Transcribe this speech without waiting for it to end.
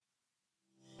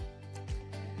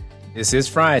This is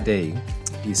Friday,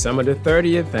 December the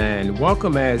 30th, and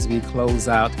welcome as we close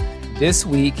out this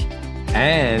week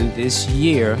and this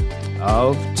year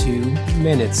of 2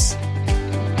 minutes.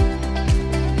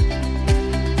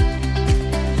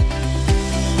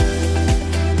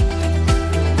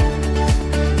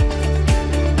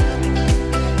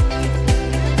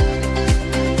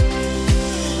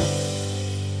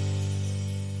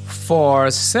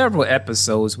 For several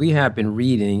episodes, we have been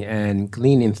reading and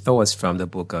gleaning thoughts from the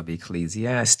book of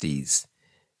Ecclesiastes.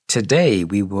 Today,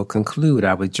 we will conclude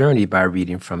our journey by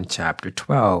reading from chapter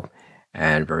 12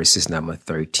 and verses number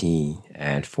 13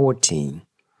 and 14.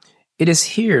 It is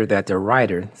here that the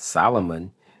writer,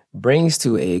 Solomon, brings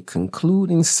to a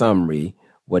concluding summary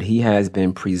what he has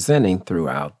been presenting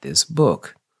throughout this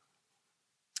book.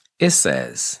 It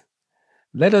says,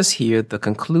 "Let us hear the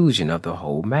conclusion of the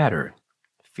whole matter.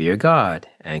 Fear God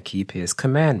and keep his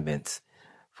commandments,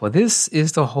 for this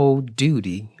is the whole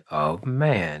duty of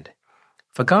man.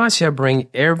 For God shall bring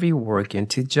every work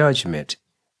into judgment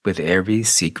with every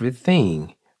secret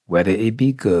thing, whether it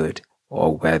be good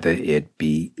or whether it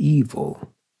be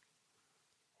evil."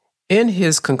 In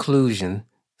his conclusion,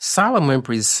 Solomon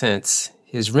presents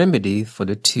his remedy for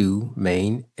the two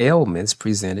main ailments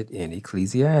presented in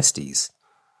Ecclesiastes.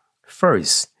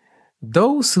 First,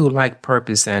 those who lack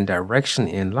purpose and direction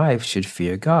in life should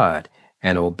fear God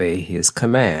and obey his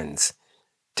commands.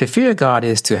 To fear God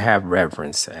is to have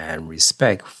reverence and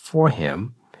respect for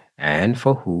him and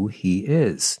for who he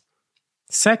is.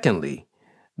 Secondly,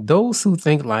 those who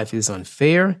think life is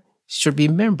unfair should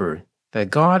remember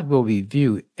that God will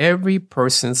review every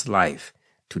person's life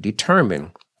to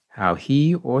determine how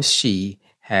he or she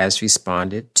has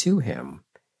responded to him,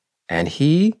 and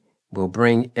he will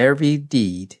bring every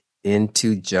deed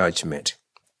into judgment.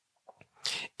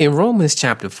 In Romans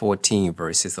chapter 14,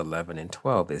 verses 11 and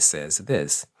 12, it says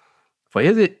this, For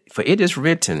it is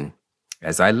written,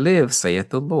 As I live, saith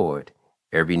the Lord,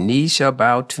 every knee shall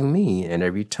bow to me, and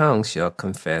every tongue shall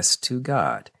confess to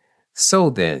God. So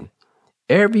then,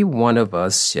 every one of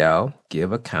us shall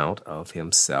give account of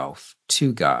himself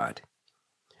to God."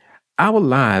 Our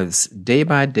lives, day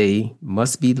by day,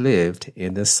 must be lived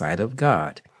in the sight of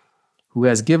God, who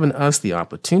has given us the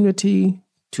opportunity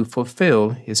to fulfill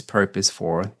his purpose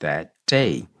for that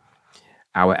day.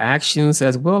 Our actions,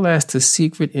 as well as the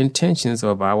secret intentions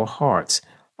of our hearts,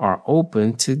 are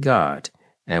open to God,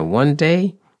 and one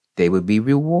day they will be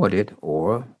rewarded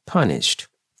or punished.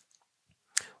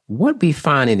 What we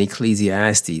find in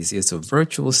Ecclesiastes is a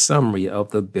virtual summary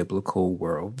of the biblical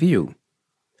worldview.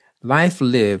 Life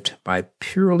lived by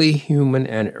purely human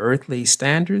and earthly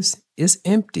standards is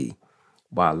empty,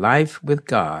 while life with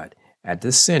God at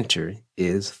the center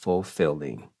is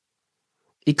fulfilling.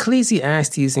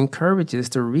 Ecclesiastes encourages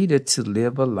the reader to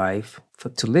live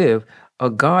a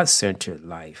God-centered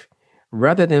life,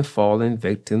 rather than falling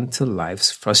victim to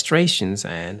life's frustrations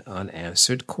and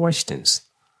unanswered questions.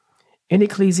 In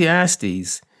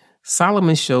Ecclesiastes,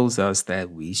 Solomon shows us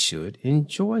that we should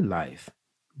enjoy life,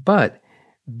 but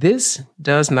this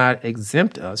does not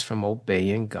exempt us from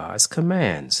obeying God's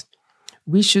commands.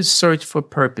 We should search for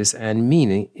purpose and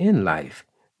meaning in life,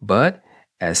 but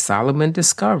as Solomon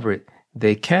discovered,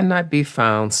 they cannot be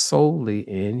found solely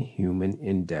in human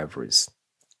endeavors.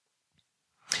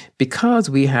 Because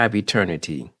we have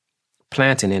eternity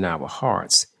planted in our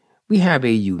hearts, we have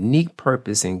a unique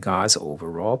purpose in God's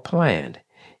overall plan.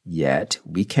 Yet,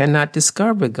 we cannot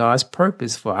discover God's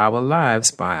purpose for our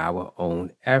lives by our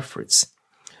own efforts.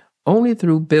 Only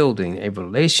through building a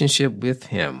relationship with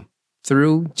him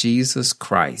through Jesus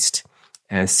Christ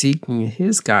and seeking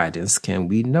his guidance can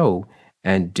we know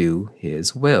and do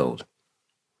his will.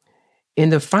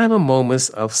 In the final moments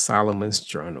of Solomon's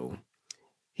journal,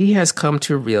 he has come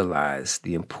to realize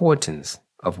the importance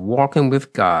of walking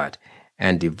with God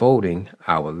and devoting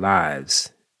our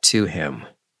lives to him.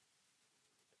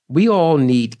 We all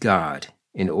need God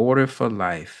in order for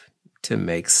life to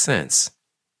make sense.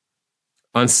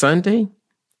 On Sunday,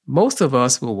 most of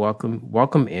us will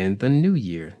welcome in the new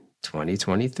year,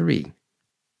 2023.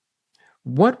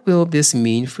 What will this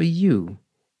mean for you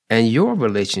and your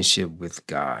relationship with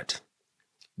God?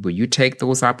 Will you take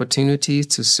those opportunities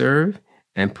to serve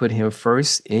and put him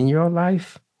first in your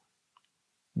life?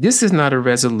 This is not a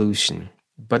resolution,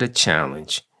 but a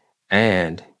challenge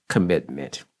and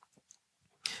commitment.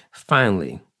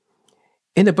 Finally,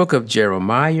 in the book of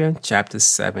Jeremiah, chapter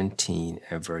 17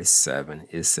 and verse 7,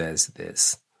 it says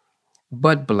this,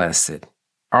 "But blessed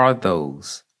are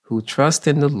those who trust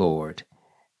in the Lord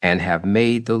and have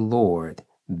made the Lord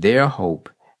their hope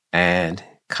and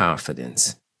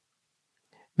confidence."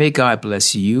 May God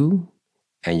bless you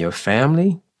and your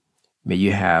family. May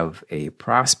you have a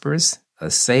prosperous,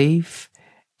 a safe,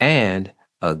 and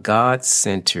a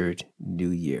God-centered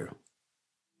new year.